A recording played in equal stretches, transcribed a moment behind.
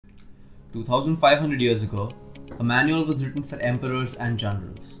2,500 years ago, a manual was written for emperors and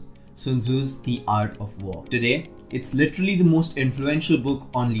generals, Sun Tzu's The Art of War. Today, it's literally the most influential book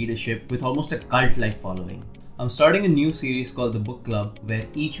on leadership with almost a cult-like following. I'm starting a new series called The Book Club, where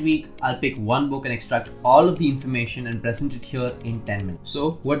each week I'll pick one book and extract all of the information and present it here in 10 minutes.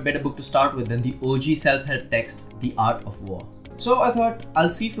 So, what better book to start with than the OG self-help text, The Art of War? So I thought I'll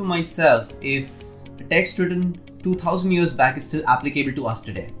see for myself if a text written 2000 years back is still applicable to us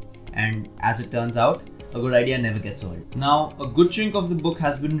today. And as it turns out, a good idea never gets old. Now, a good chunk of the book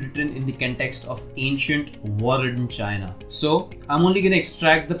has been written in the context of ancient, war-ridden China. So, I'm only going to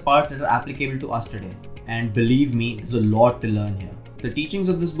extract the parts that are applicable to us today. And believe me, there's a lot to learn here. The teachings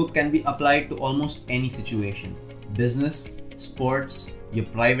of this book can be applied to almost any situation. Business, sports, your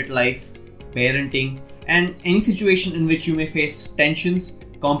private life, parenting, and any situation in which you may face tensions,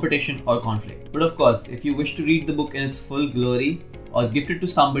 competition, or conflict. But of course, if you wish to read the book in its full glory, or gift it to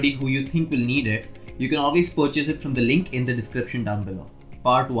somebody who you think will need it, you can always purchase it from the link in the description down below.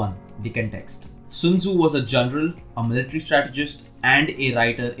 Part 1. The Context. Sun Tzu was a general, a military strategist, and a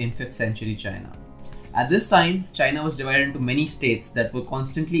writer in 5th century China. At this time, China was divided into many states that were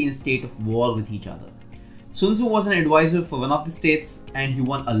constantly in a state of war with each other. Sun Tzu was an advisor for one of the states and he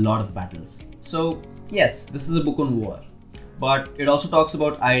won a lot of battles. So yes, this is a book on war, but it also talks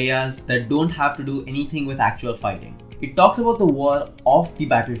about ideas that don't have to do anything with actual fighting. It talks about the war off the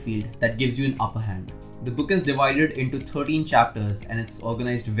battlefield that gives you an upper hand. The book is divided into 13 chapters and it's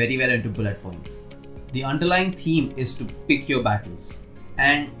organized very well into bullet points. The underlying theme is to pick your battles,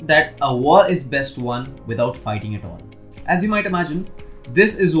 and that a war is best won without fighting at all. As you might imagine,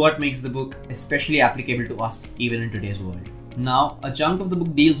 this is what makes the book especially applicable to us even in today's world. Now, a chunk of the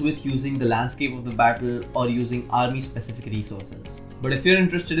book deals with using the landscape of the battle or using army-specific resources. But if you're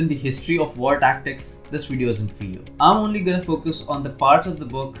interested in the history of war tactics, this video isn't for you. I'm only gonna focus on the parts of the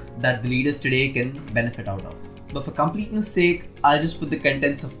book that the leaders today can benefit out of. But for completeness sake, I'll just put the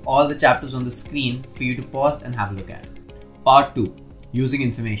contents of all the chapters on the screen for you to pause and have a look at. Part 2. Using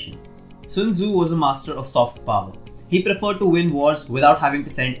information. Sun Tzu was a master of soft power. He preferred to win wars without having to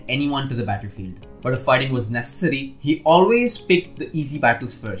send anyone to the battlefield. But if fighting was necessary, he always picked the easy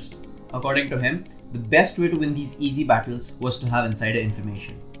battles first. According to him, the best way to win these easy battles was to have insider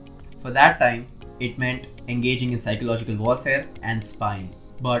information. For that time, it meant engaging in psychological warfare and spying.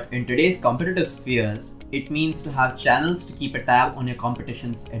 But in today's competitive spheres, it means to have channels to keep a tab on your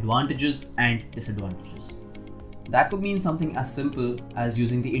competition's advantages and disadvantages. That could mean something as simple as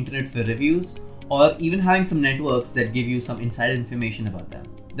using the internet for reviews, or even having some networks that give you some insider information about them.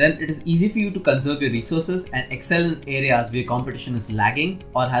 Then it is easy for you to conserve your resources and excel in areas where competition is lagging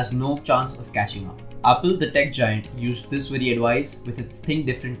or has no chance of catching up. Apple, the tech giant, used this very advice with its Think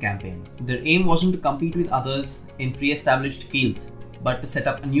Different campaign. Their aim wasn't to compete with others in pre-established fields, but to set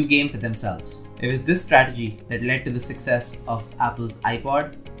up a new game for themselves. It was this strategy that led to the success of Apple's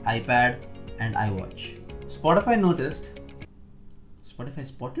iPod, iPad, and iWatch. Spotify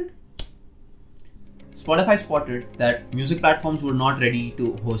spotted that music platforms were not ready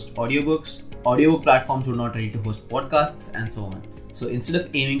to host audiobooks, audiobook platforms were not ready to host podcasts, and so on. So instead of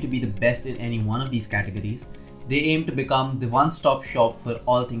aiming to be the best in any one of these categories, they aimed to become the one-stop shop for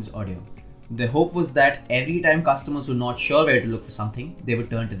all things audio. Their hope was that every time customers were not sure where to look for something, they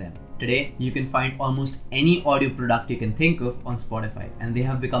would turn to them. Today, you can find almost any audio product you can think of on Spotify, and they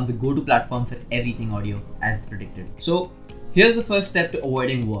have become the go-to platform for everything audio as predicted. So here's the first step to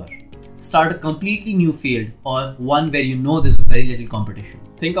avoiding war. Start a completely new field, or one where you know there's very little competition.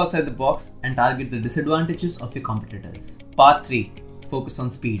 Think outside the box and target the disadvantages of your competitors. Part 3. Focus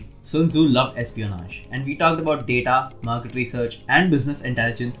on speed. Sun Tzu loved espionage, and we talked about data, market research, and business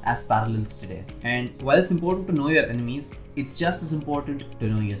intelligence as parallels today. And while it's important to know your enemies, it's just as important to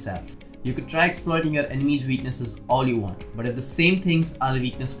know yourself. You could try exploiting your enemy's weaknesses all you want, but if the same things are a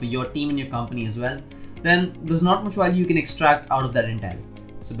weakness for your team and your company as well, then there's not much value you can extract out of that intel.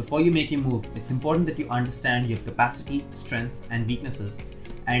 So before you make a move, it's important that you understand your capacity, strengths, and weaknesses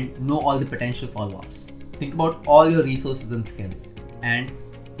and know all the potential follow-ups. Think about all your resources and skills, and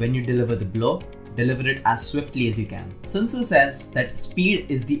when you deliver the blow, deliver it as swiftly as you can. Sun Tzu says that speed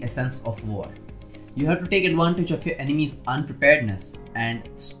is the essence of war. You have to take advantage of your enemy's unpreparedness and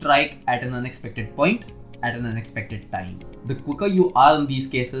strike at an unexpected point, at an unexpected time. The quicker you are in these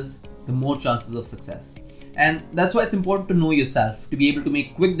cases, the more chances of success. And that's why it's important to know yourself to be able to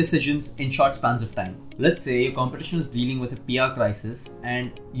make quick decisions in short spans of time. Let's say your competition is dealing with a PR crisis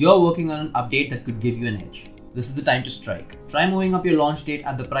and you're working on an update that could give you an edge. This is the time to strike. Try moving up your launch date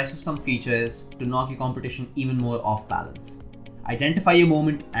at the price of some features to knock your competition even more off balance. Identify your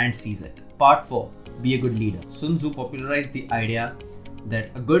moment and seize it. Part 4. Be a good leader. Sun Tzu popularized the idea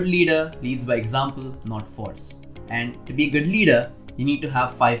that a good leader leads by example, not force. And to be a good leader, you need to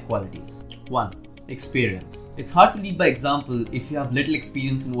have 5 qualities. 1. Experience. It's hard to lead by example if you have little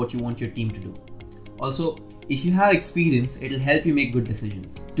experience in what you want your team to do. Also, if you have experience, it'll help you make good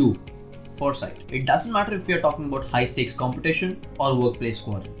decisions. 2. Foresight. It doesn't matter if you're talking about high stakes competition or workplace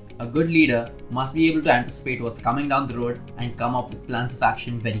quarrel. A good leader must be able to anticipate what's coming down the road and come up with plans of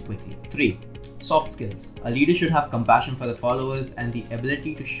action very quickly. 3. Soft skills. A leader should have compassion for the followers and the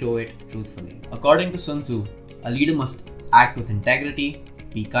ability to show it truthfully. According to Sun Tzu, a leader must act with integrity,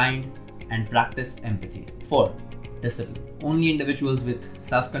 be kind, and practice empathy. 4. Discipline. Only individuals with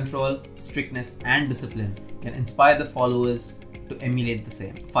self-control, strictness, and discipline can inspire the followers to emulate the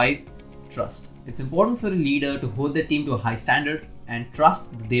same. 5. Trust. It's important for a leader to hold their team to a high standard and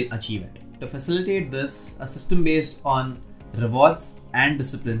trust that they'll achieve it. To facilitate this, a system based on rewards and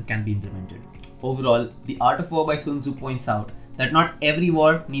discipline can be implemented. Overall, The Art of War by Sun Tzu points out that not every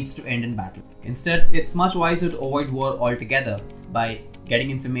war needs to end in battle. Instead, it's much wiser to avoid war altogether by getting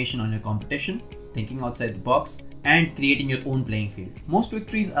information on your competition, thinking outside the box, and creating your own playing field. Most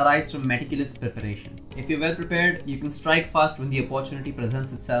victories arise from meticulous preparation. If you're well prepared, you can strike fast when the opportunity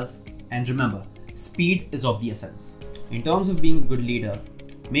presents itself. And remember, speed is of the essence. In terms of being a good leader,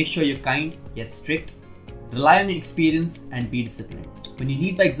 make sure you're kind yet strict, rely on your experience, and be disciplined. When you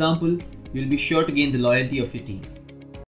lead by example, you'll be sure to gain the loyalty of your team.